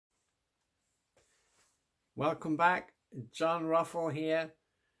Welcome back. JRUFFLE here.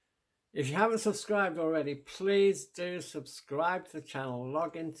 If you haven't subscribed already, please do subscribe to the channel.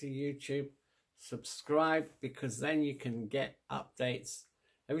 Log into YouTube, subscribe, because then you can get updates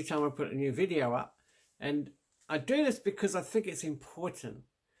every time I put a new video up. And I do this because I think it's important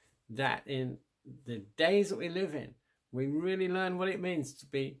that in the days that we live in, we really learn what it means to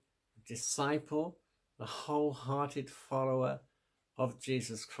be a disciple, a wholehearted follower of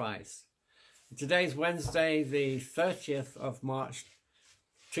Jesus Christ. Today's Wednesday, the 30th of March,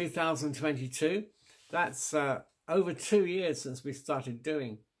 2022. That's over 2 years since we started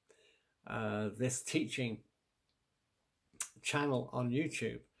doing this teaching channel on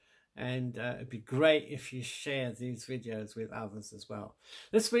YouTube. And it'd be great if you share these videos with others as well.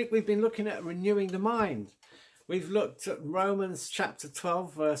 This week we've been looking at renewing the mind. We've looked at Romans chapter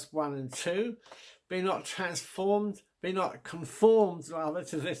 12, verse 1 and 2. Be not transformed, be not conformed rather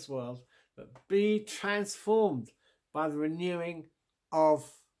to this world, but be transformed by the renewing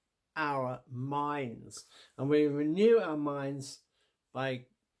of our minds. And we renew our minds by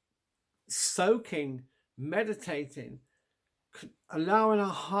soaking, meditating, allowing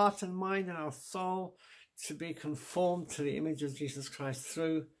our heart and mind and our soul to be conformed to the image of Jesus Christ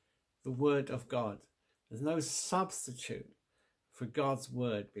through the Word of God. There's no substitute for God's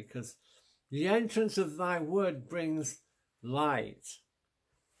Word, because the entrance of thy Word brings light.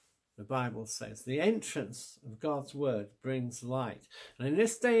 The Bible says the entrance of God's Word brings light. And in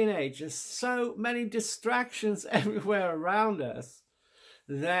this day and age, there's so many distractions everywhere around us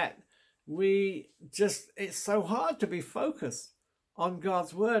that it's so hard to be focused on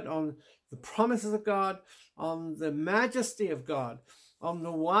God's Word, on the promises of God, on the majesty of God, on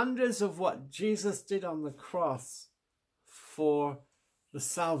the wonders of what Jesus did on the cross for the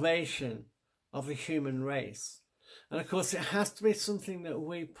salvation of the human race. And of course, it has to be something that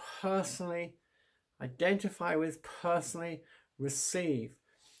we personally identify with, personally receive.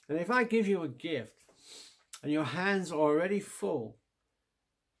 And if I give you a gift and your hands are already full,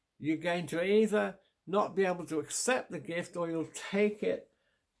 you're going to either not be able to accept the gift, or you'll take it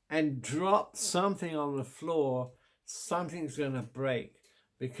and drop something on the floor. Something's going to break,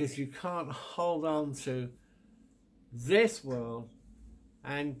 because you can't hold on to this world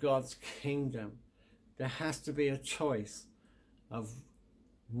and God's kingdom. There has to be a choice of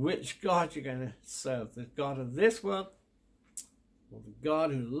which God you're going to serve. The God of this world, or the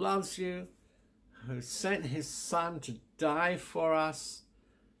God who loves you, who sent his Son to die for us,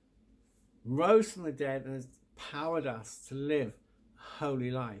 rose from the dead, and has empowered us to live a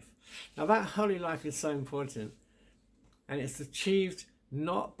holy life. Now that holy life is so important, and it's achieved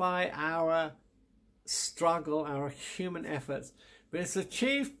not by our struggle, our human efforts, but it's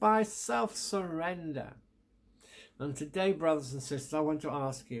achieved by self-surrender. And today, brothers and sisters, I want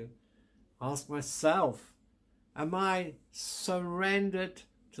to ask myself, am I surrendered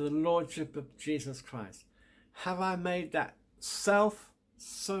to the Lordship of Jesus Christ? Have I made that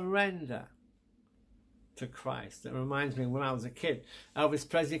self-surrender to Christ? It reminds me, when I was a kid, Elvis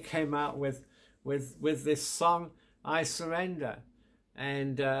Presley came out with this song, I Surrender.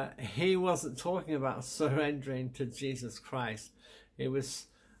 And he wasn't talking about surrendering to Jesus Christ. It was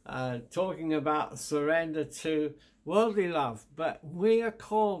talking about surrender to worldly love. But we are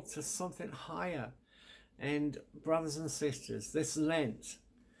called to something higher. And brothers and sisters, this Lent,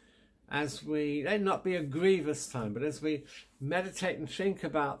 let it not be a grievous time, but as we meditate and think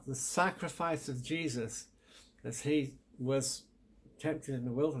about the sacrifice of Jesus, as he was tempted in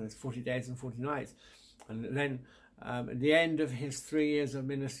the wilderness 40 days and 40 nights, and then at the end of his 3 years of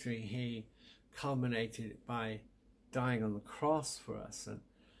ministry, he culminated by dying on the cross for us. And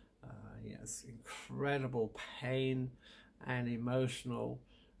yes, incredible pain and emotional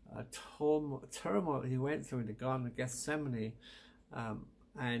turmoil he went through in the Garden of Gethsemane.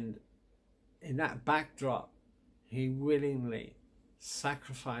 And in that backdrop, he willingly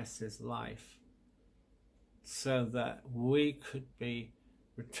sacrificed his life so that we could be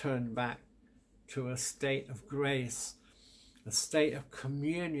returned back to a state of grace, a state of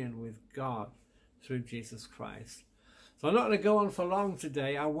communion with God through Jesus Christ. So I'm not going to go on for long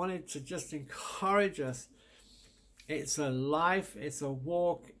today. I wanted to just encourage us. It's a life, it's a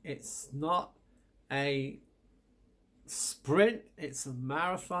walk, it's not a sprint, it's a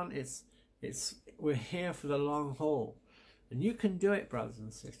marathon. We're here for the long haul. And you can do it, brothers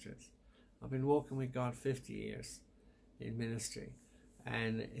and sisters. I've been walking with God 50 years in ministry.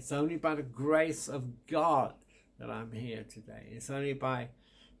 And it's only by the grace of God that I'm here today. It's only by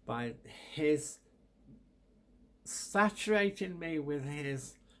his saturating me with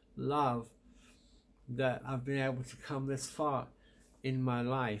his love that I've been able to come this far in my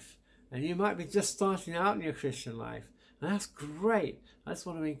life. And you might be just starting out in your Christian life. And that's great. I just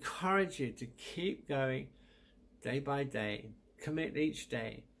want to encourage you to keep going day by day. Commit each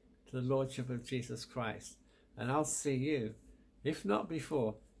day to the Lordship of Jesus Christ. And I'll see you, if not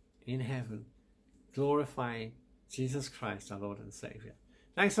before, in heaven, glorifying Jesus Christ, our Lord and Saviour.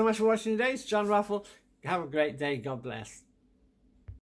 Thanks so much for watching today. It's John Ruffle. Have a great day. God bless.